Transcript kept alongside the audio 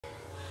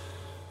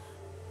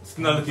It's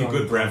not looking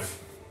good, bruv.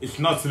 It's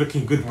not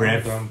looking good,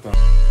 bruv.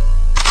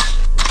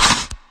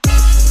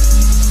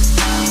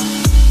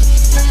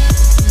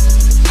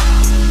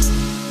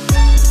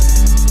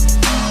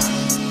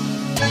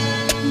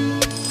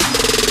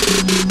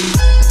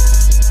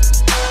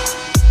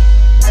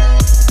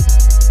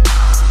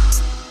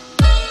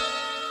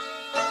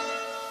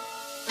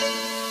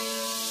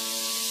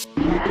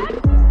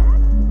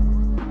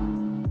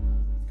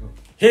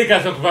 Hey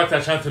guys, welcome back to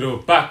our channel.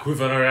 Back with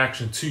another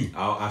reaction to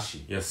Our Ashi.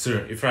 Yes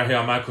sir, if right here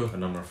I'm Michael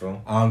And I'm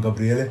Raphael. I'm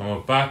Gabriele. and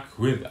we're back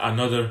with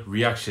another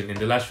reaction. In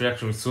the last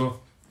reaction we saw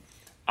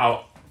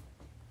our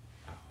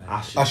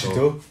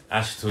Ashito.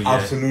 Ashito, yeah.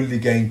 Absolutely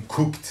getting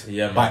cooked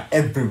by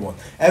everyone.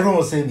 Everyone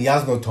was saying he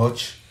has no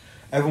touch.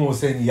 Everyone was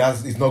saying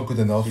he's not good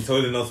enough. He's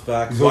holding us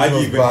back. Why are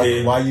you even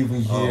here? Why are you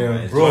even here?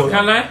 Man. Bro,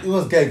 Can't lie. he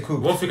was getting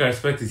cooked. One thing I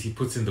respect is he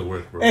puts in the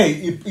work, bro. Hey,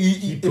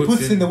 he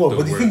puts in the work.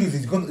 But the thing is,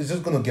 he's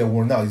just gonna get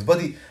worn out. His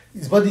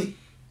body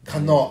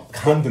cannot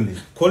handle it.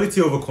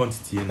 Quality over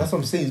quantity. That's what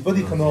I'm saying. His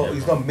body cannot.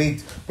 He's not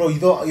made, bro. You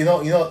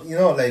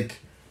know, like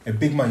a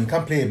big man. You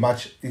can't play a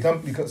match. You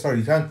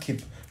can't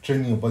keep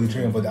training your body.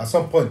 At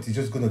some point, he's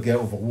just gonna get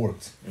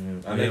overworked.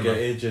 And then get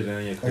injured,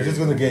 and he's just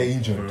gonna get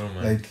injured. Real,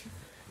 like,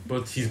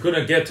 but he's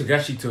gonna get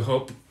Togashi to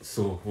help,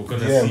 so we're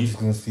gonna see. We're just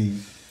gonna see.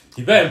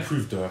 He better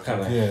improve though. I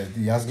can't lie. Yeah,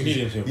 he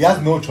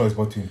has no choice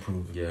but to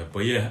improve. Yeah,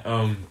 but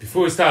yeah.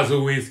 Before we start, as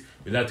always,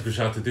 we'd like to give a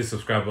shout out to this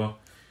subscriber.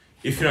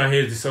 If you're not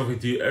here, this is something we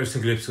do every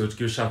single episode.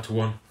 Give a shout out to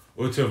one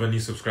or two of our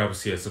new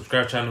subscribers here.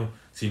 Subscribe channel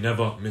so you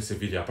never miss a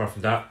video. Apart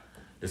from that,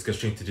 let's get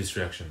straight to this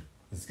reaction.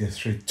 Let's get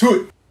straight to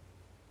it.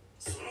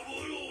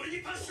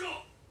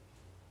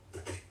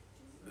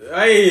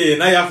 Hey,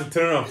 now you have to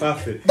turn around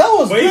past it. That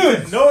was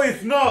good. No,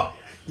 it's not.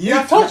 He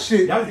touched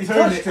it. He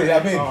touched it.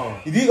 I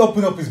mean, he didn't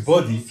open up his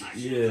body.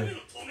 Yeah.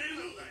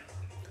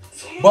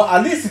 But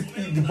at least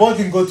the ball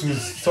didn't go to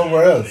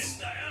somewhere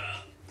else.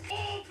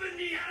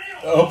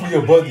 Open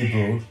your body,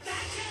 bro.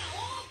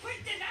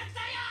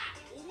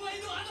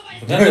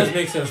 But that does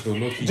make sense though,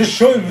 low-key. Just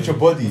show him with your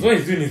body. What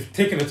he's doing is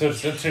taking the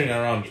touch, then turning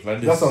around like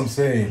this. That's what I'm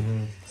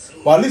saying.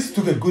 But at least he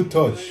took a good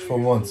touch for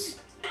once.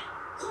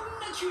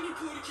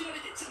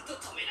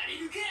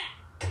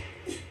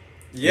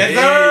 Yes,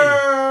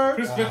 sir.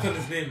 Respect on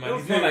his name, man.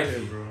 He's not like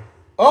you, bro.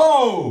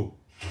 Oh!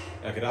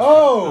 Okay,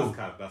 that's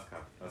cap. That's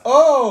cap.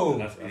 Oh!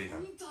 That's crazy.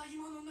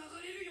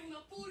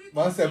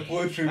 Man said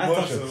poetry That's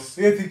motion.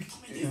 awesome. Do you think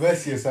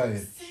Messi is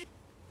saying?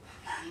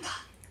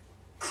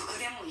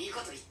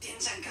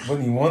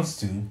 When he wants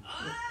to. Man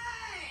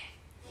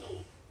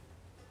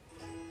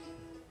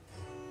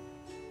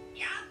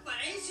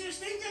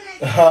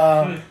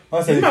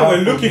said These man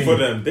were looking for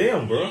them.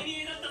 Damn, bro.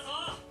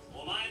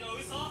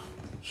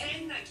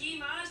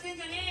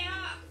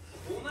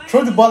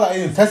 Throw the ball at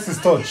him, test his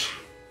touch.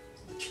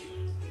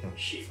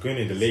 He's going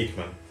in the lake,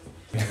 man.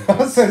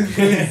 I said he's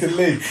going to the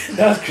lake.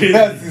 That's crazy.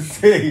 That's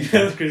insane.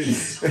 That's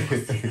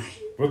crazy.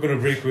 We're gonna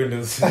break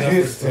windows.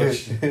 First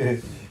touch.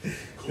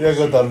 Yeah,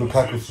 got that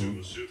Lukaku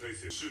food.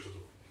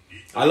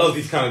 I love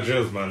these kind of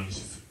drills, man.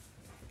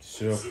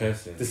 Sure,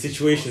 person. The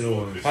situational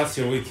ones. Pass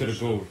your way to the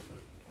goal.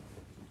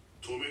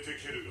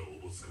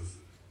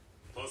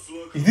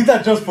 He did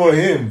that just for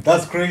him.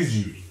 That's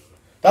crazy.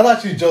 That's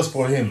actually just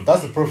for him.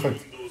 That's the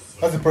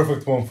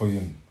perfect one for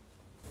him.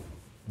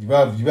 You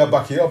better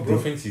back it up, bro.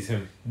 Bro thinks he's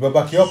him. You better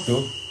back it up,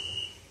 though.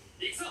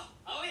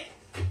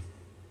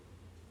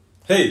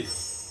 Hey,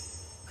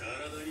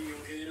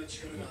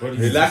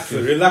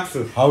 relax.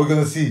 How are we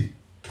gonna see?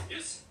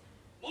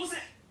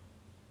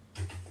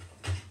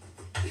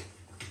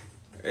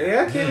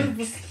 Yeah, okay.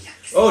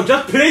 Oh,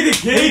 just play the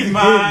game,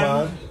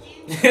 man.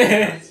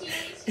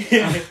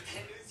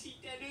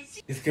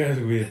 This guy's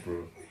weird,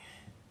 bro.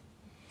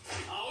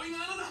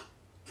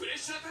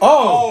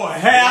 Oh,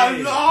 hell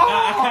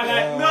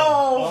no!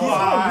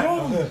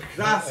 No!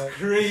 That's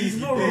crazy.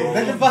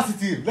 Let them pass it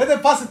to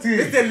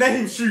him. Let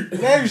him shoot.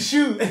 Let him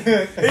shoot.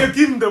 Hey, you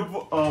give him the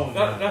ball. Oh,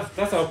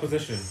 That's our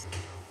position.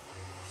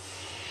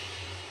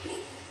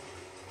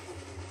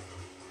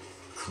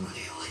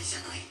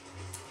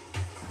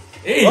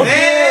 Hey!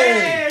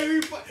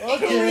 Hey!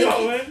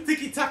 Okay.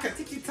 Tiki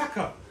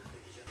taka.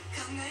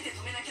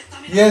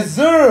 Yes,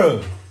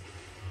 sir.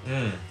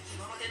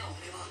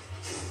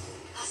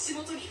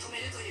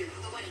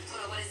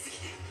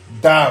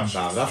 Damn,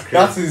 That's crazy.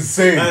 that's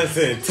insane. That's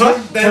it.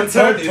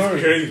 Turn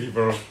is crazy,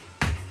 bro.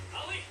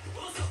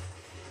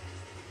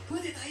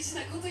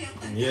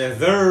 Yes,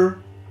 sir.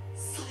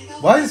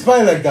 Why is he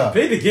smiling like that?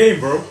 Play the game,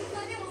 bro.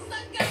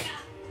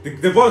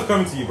 The ball is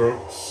coming to you, bro.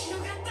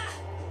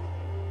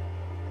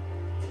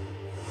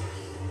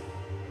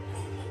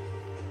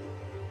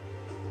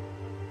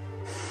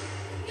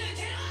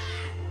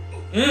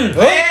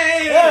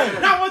 Hey!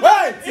 Now we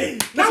direct.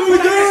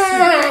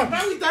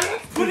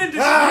 Put in the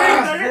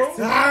direct.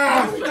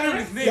 Now we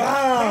direct.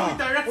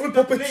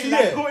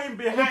 Go in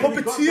behind.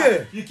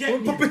 You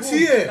get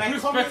puppeteer.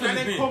 Like come in and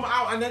then come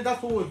out, and then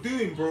that's what we're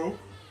doing, bro.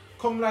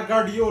 Come like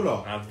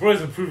Guardiola. Bro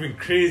is improving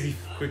crazy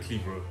quickly,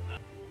 bro.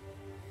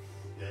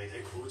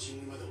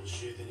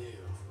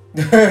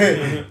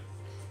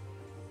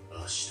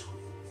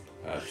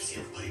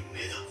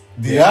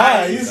 The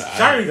eyes.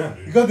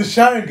 Sharingan. You got the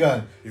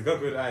Sharingan. He's got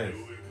good eyes.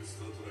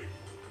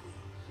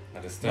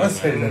 At the start. Let's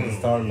say that the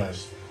start line.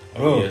 Oh,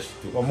 Bro, yes,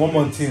 one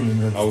more team in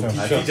the I'll start.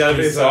 teach I you. teach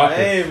Japanese.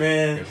 Hey,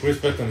 man.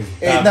 Respect on his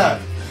Hey, dad, nah.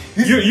 man.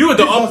 This, You were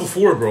the this up also-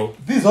 before, bro.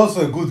 This is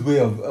also a good way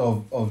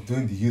of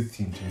doing the youth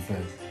team, to be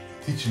fair.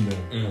 Teaching them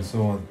and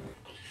so on.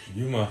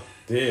 Yuma.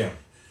 Damn.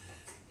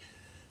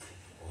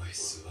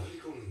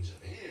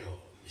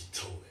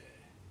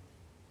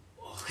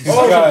 This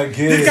guy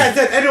again. This guy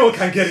said anyone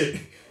can get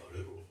it.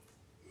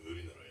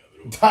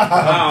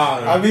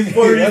 I mean,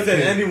 for a reason,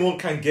 okay. anyone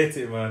can get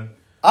it, man.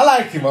 I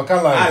like him. I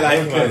can't lie. I like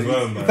him as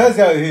well, man. That's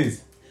how it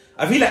is.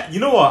 I feel like, you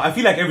know what? I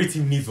feel like every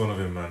team needs one of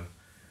him, man.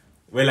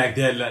 Where like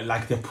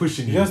they're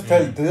pushing They you. just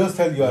tell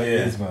you how it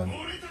is, man.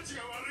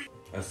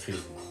 That's true.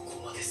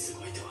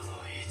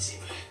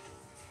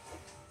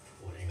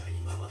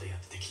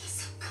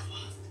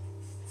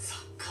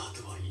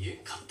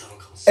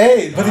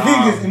 Hey, but the thing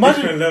is, different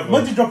imagine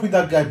level. dropping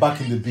that guy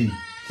back in the B.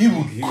 He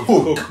would He cook.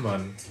 will cook,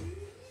 man.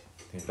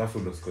 Yeah, that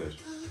food looks good.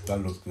 That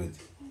looks good.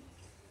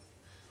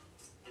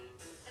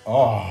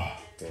 Oh,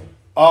 Damn.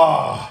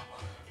 oh.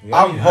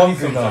 Yeah, I'm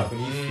hungry some now.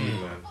 Japanese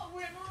food, man.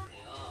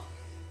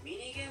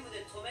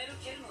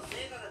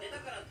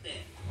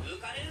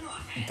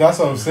 That's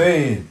what I'm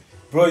saying,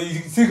 bro. You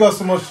still got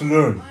so much to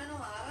learn.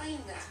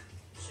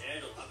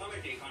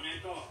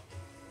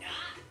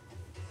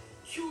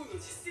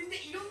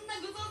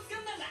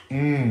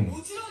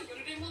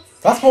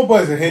 That small boy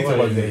is a hater,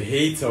 by the He's a way.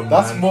 hater, man.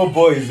 That small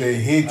boy is a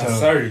hater. I'm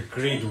sorry,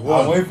 grade I'm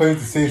 1. waiting for him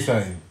to say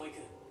something.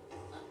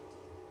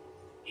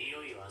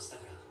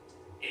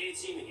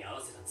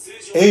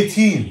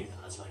 18.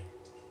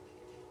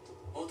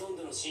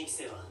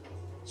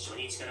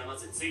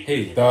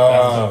 Hey,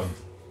 Damn.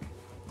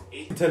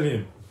 Tell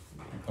him.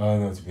 I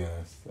don't know, to be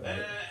honest.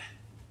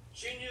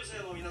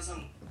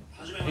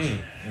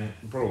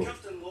 bro.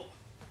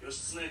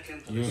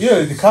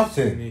 Yeah, the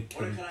captain.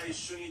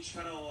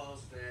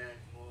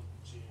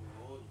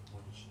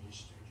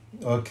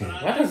 Okay.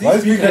 Why does he Why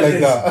is speak speaking like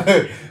like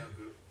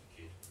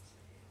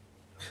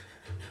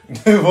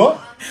that? What?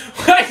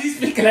 Why is he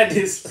speaking like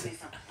this?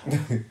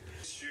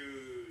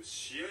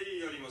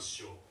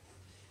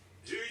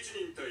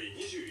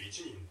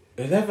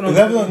 11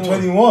 11 on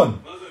 21.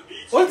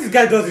 What this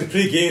guy does is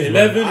play games.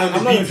 11 man. on I'm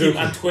the not B team joking.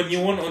 and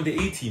 21 on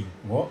the A team.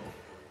 What?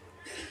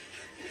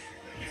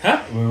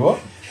 Huh? Wait, what?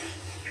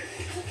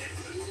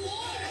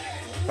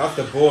 That's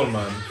the ball,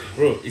 man.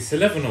 Bro, it's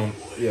 11 on.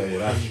 Yeah,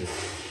 that's true.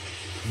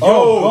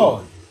 Oh,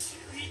 God.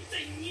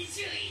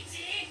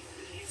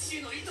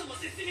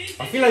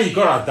 I feel like you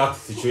gotta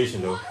adapt the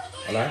situation, though.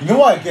 You know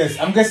what I guess?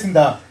 I'm guessing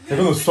that they're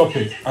going to stop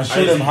it and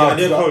show them how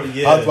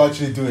to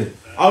actually do it.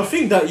 I would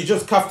think that you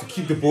just have to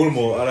keep the ball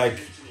more, like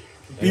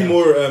be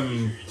more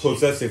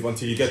possessive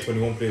until you get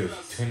 21 players.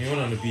 21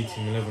 on the B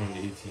team, 11 on the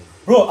A team.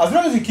 Bro, as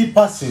long as you keep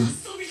passing.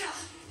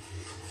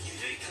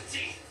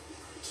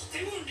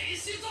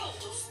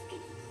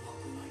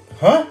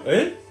 Huh?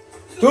 Eh?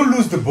 Don't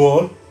lose the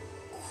ball.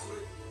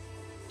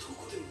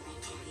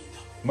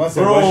 Man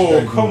said, why should I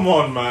Bro, go? come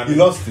on, man. He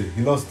lost it.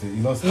 He lost it.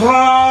 He lost it.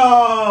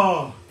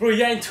 Ah! Bro,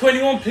 you're in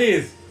 21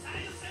 players.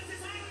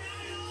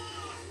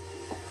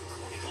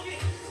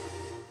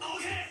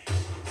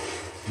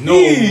 No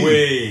Hey.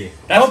 way.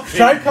 That's Top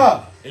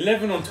striker.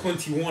 11 on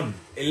 21.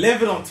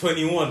 11 on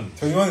 21.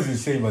 21 is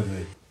insane, by the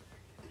way.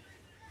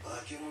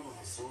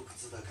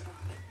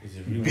 He's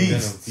a real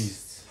Beast.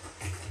 beast.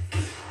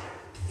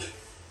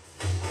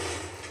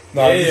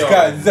 Nah, Hey, this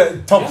guy is a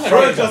top Yeah,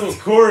 Bro, striker. just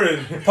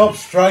scoring. Top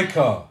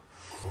striker.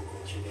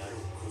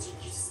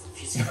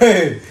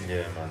 Hey,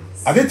 Yeah, man.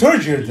 are they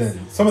third year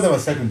then? Some of them are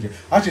second year.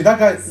 Actually, that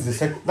guy is the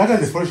second. That guy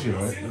is the first year,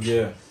 right?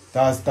 Yeah.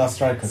 That's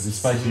striker, the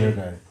spike year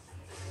guy.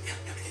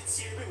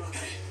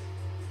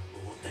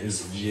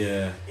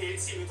 Yeah.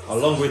 A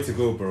long way to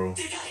go, bro.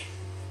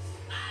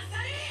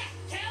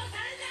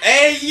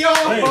 Hey,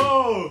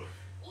 yo!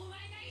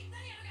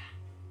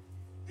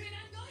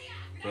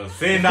 Bro,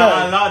 saying that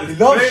out loud He is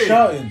loves great.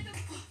 shouting.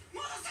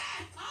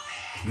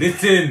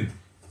 Listen.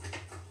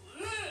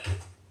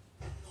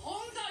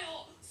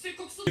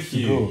 Thank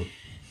you. Go.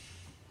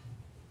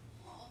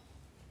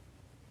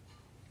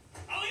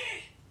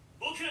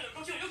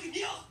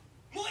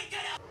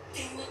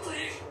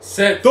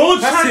 Set.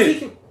 Don't Pass try it.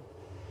 to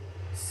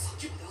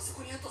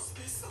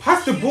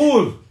pass the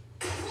ball.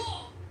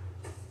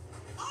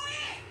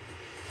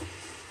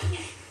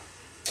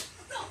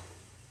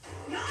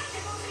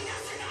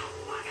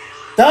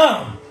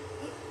 Damn!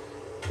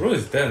 Bro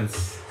is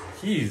dense.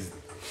 He's.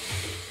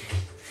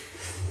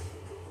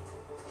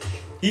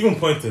 He even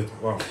pointed.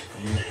 Wow.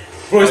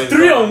 Bro, it's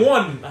 3 on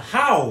 1.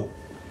 How?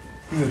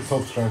 He's a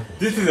top striker.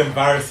 This is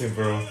embarrassing,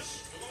 bro.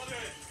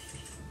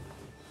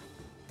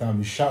 Damn,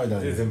 he shouted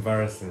at This is him.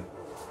 embarrassing.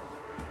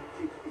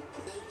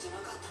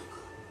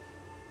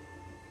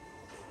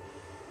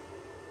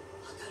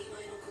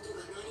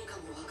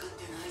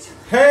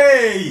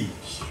 Hey!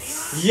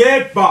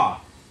 Yeba!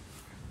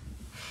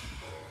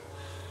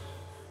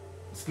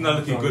 It's not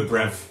looking good,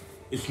 bruv.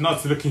 It's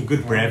not looking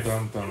good, bruv.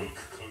 Down.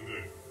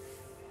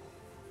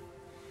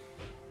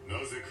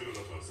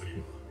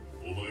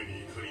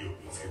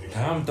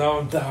 Down,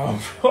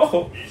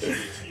 bro.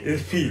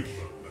 It's peak.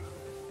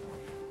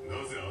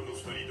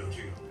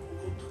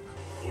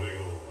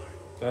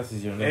 That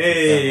is your next.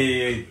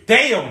 Hey,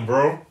 damn,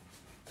 bro.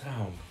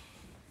 Damn.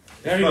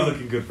 It's not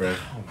looking good, bro.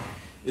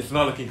 It's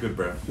not looking good,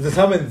 bro. The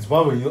time is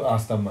why were you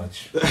asked that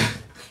much?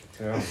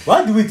 Damn.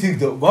 Why do we think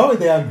though? Why were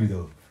they angry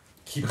though?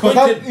 Because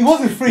it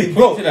wasn't free,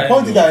 bro. He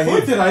pointed at him.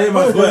 Pointed at him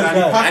as well, and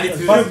he And passed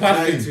he it passed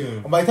to it him. to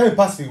him. And by the time he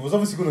passed it, he was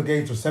obviously going to get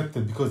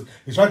intercepted because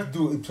he tried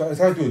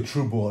to do a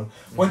true ball.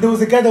 When there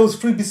was a guy that was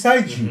free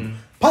beside you,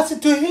 pass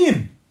it to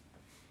him.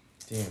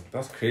 Damn,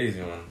 that's crazy,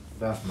 man.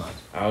 That's mad.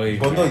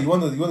 But no, you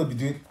wanna be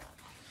doing.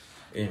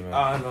 Hey,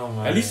 man. No,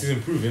 man. At least he's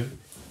improving.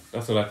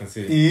 That's all I can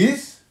say. He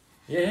is.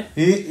 Yeah.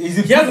 He's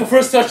He has the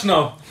first touch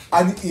now.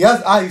 and he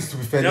has eyes. To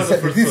be fair, He has they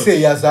the did first say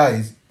he has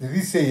eyes. They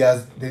did say he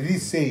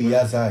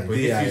has eyes. But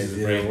he uses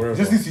his brain. He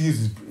just needs to use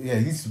his. Yeah,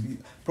 he needs to be.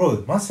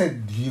 Bro, man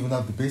said you even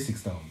have the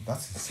basics down.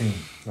 That's insane.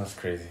 That's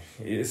crazy.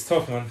 It's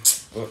tough, man.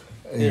 But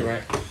Hey. yeah,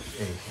 right.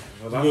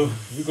 Hey.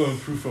 We go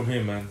improve from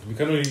here, man. We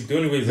can only the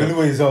only way is The up.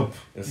 only way is up.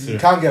 Yes, You sir.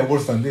 can't get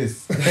worse than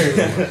this.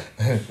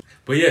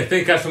 But yeah,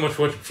 thank you guys so much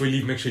for watching. Before you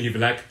leave, make sure you leave a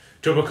like.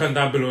 Drop a comment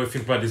down below what you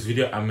think about this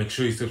video, and make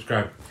sure you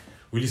subscribe.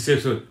 We release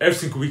episode every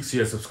single week, so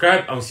yeah,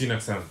 subscribe, and we'll see you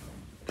next time.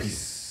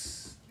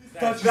 Peace.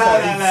 That's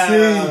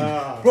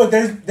insane. Bro,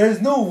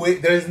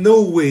 there's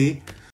no way